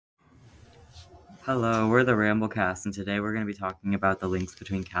Hello, we're the Ramblecast, and today we're going to be talking about the links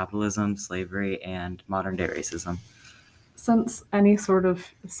between capitalism, slavery, and modern-day racism. Since any sort of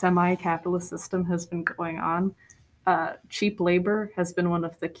semi-capitalist system has been going on, cheap labor has been one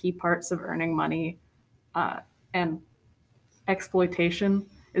of the key parts of earning money, and exploitation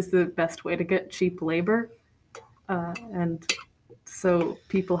is the best way to get cheap labor. And so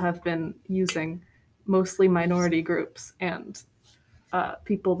people have been using mostly minority groups and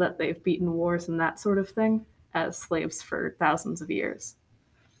people that they've beaten wars and that sort of thing as slaves for thousands of years.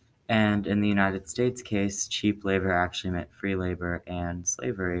 And in the United States case, cheap labor actually meant free labor and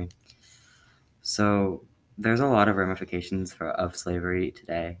slavery. So there's a lot of ramifications of slavery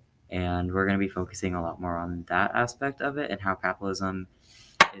today, and we're going to be focusing a lot more on that aspect of it and how capitalism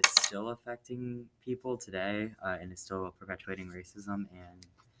is still affecting people today and is still perpetuating racism and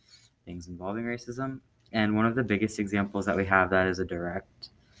things involving racism. And one of the biggest examples that we have that is a direct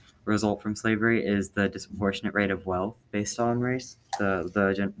result from slavery is the disproportionate rate of wealth based on race,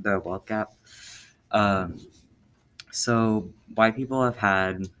 the wealth gap. So white people have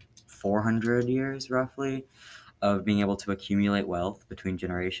had 400 years roughly of being able to accumulate wealth between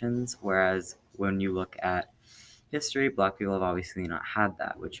generations, whereas when you look at history, black people have obviously not had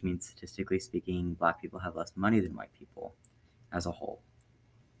that, which means statistically speaking, black people have less money than white people as a whole.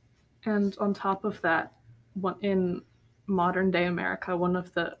 And on top of that, in modern day America, one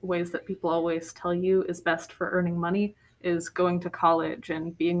of the ways that people always tell you is best for earning money is going to college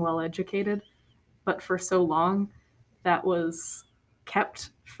and being well educated. But for so long, that was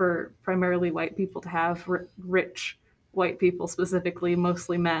kept for primarily white people to have, rich white people specifically,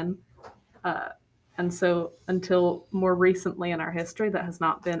 mostly men. And so until more recently in our history, that has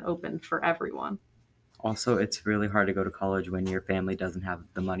not been open for everyone. Also, it's really hard to go to college when your family doesn't have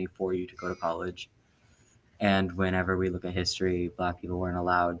the money for you to go to college. And whenever we look at history, black people weren't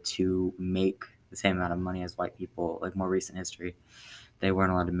allowed to make the same amount of money as white people. Like more recent history, they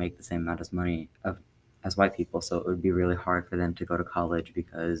weren't allowed to make the same amount of money as white people. So it would be really hard for them to go to college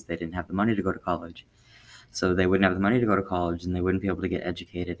because they didn't have the money to go to college. So they wouldn't have the money to go to college, and they wouldn't be able to get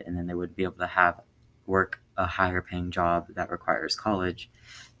educated, and then they wouldn't be able to work a higher paying job that requires college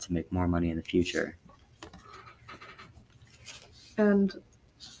to make more money in the future. And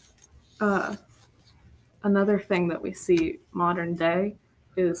another thing that we see modern day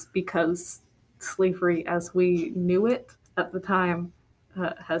is because slavery as we knew it at the time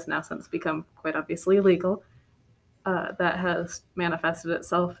has now since become quite obviously illegal. That has manifested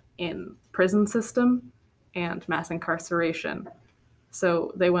itself in prison system and mass incarceration.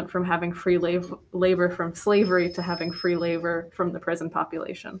 So they went from having free labor from slavery to having free labor from the prison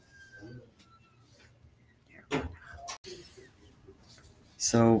population.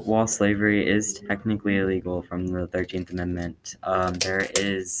 So while slavery is technically illegal from the 13th Amendment, there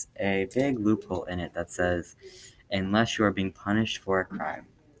is a big loophole in it that says, unless you are being punished for a crime.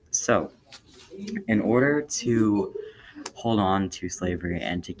 So in order to hold on to slavery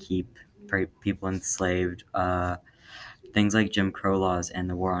and to keep people enslaved, things like Jim Crow laws and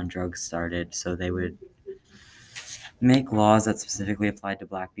the war on drugs started. So they would make laws that specifically applied to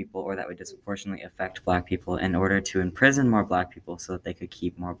black people or that would disproportionately affect black people in order to imprison more black people so that they could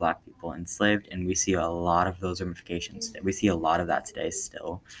keep more black people enslaved. And we see a lot of those ramifications. We see a lot of that today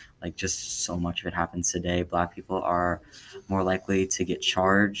still. Like just so much of it happens today. Black people are more likely to get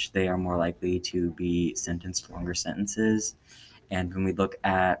charged. They are more likely to be sentenced to longer sentences. And when we look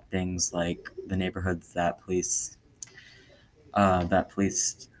at things like the neighborhoods that police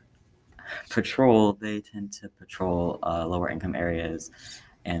patrol, they tend to patrol lower income areas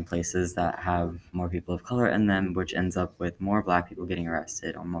and places that have more people of color in them, which ends up with more black people getting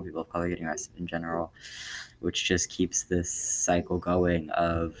arrested or more people of color getting arrested in general, which just keeps this cycle going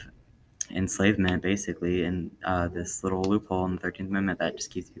of enslavement, basically, and this little loophole in the 13th Amendment that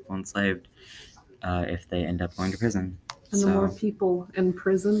just keeps people enslaved if they end up going to prison. And the more people in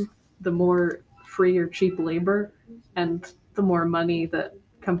prison, the more free or cheap labor and the more money that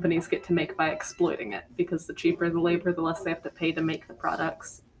companies get to make by exploiting it, because the cheaper the labor, the less they have to pay to make the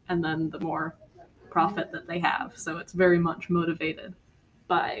products, and then the more profit that they have. So it's very much motivated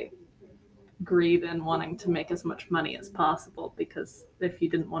by greed and wanting to make as much money as possible, because if you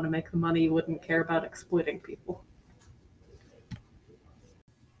didn't want to make the money, you wouldn't care about exploiting people.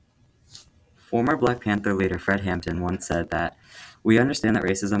 Former Black Panther leader Fred Hampton once said that we understand that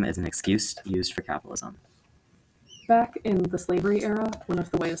racism is an excuse used for capitalism. Back in the slavery era, one of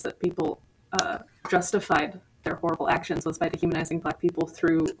the ways that people justified their horrible actions was by dehumanizing black people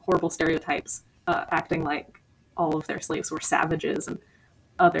through horrible stereotypes, acting like all of their slaves were savages and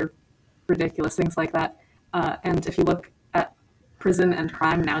other ridiculous things like that. And if you look at prison and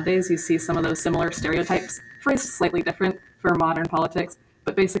crime nowadays, you see some of those similar stereotypes, phrased slightly different for modern politics,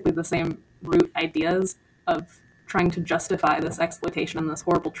 but basically the same root ideas of trying to justify this exploitation and this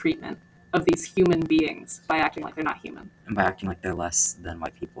horrible treatment of these human beings by acting like they're not human. And by acting like they're less than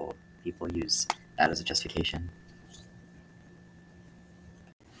white people, people use that as a justification.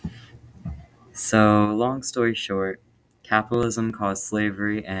 So, long story short, capitalism caused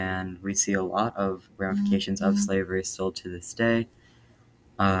slavery, and we see a lot of ramifications of slavery still to this day.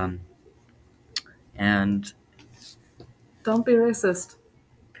 And don't be racist,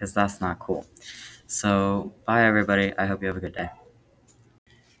 because that's not cool. So, bye everybody. I hope you have a good day.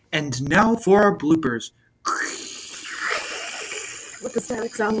 And now for our bloopers. What does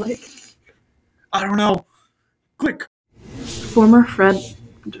static sound like? I don't know. Quick. Former Fred.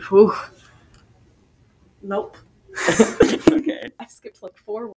 Ooh. Nope. Okay. I skipped like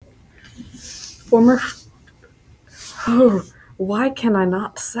 4. Former. Oh, why can I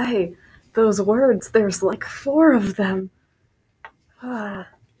not say those words? There's like 4 of them.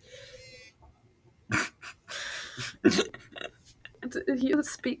 You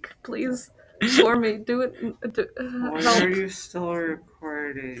speak, please, for me. Do it. Why are you still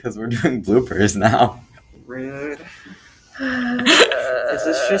recording? Because we're doing bloopers now. Rude. Is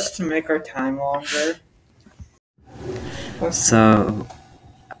this just to make our time longer? So,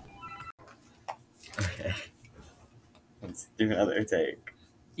 okay. Let's do another take.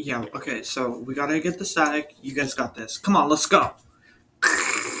 Yeah, okay, so we gotta get the static. You guys got this. Come on, let's go.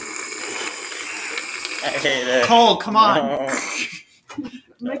 I hate it. Cole, come on. No.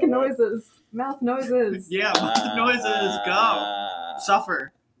 Making noises. Mouth noises. Yeah, what noises? Go.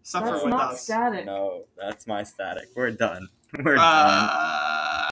 Suffer. Suffer That's with not us. static. No, that's my static. We're done. We're done.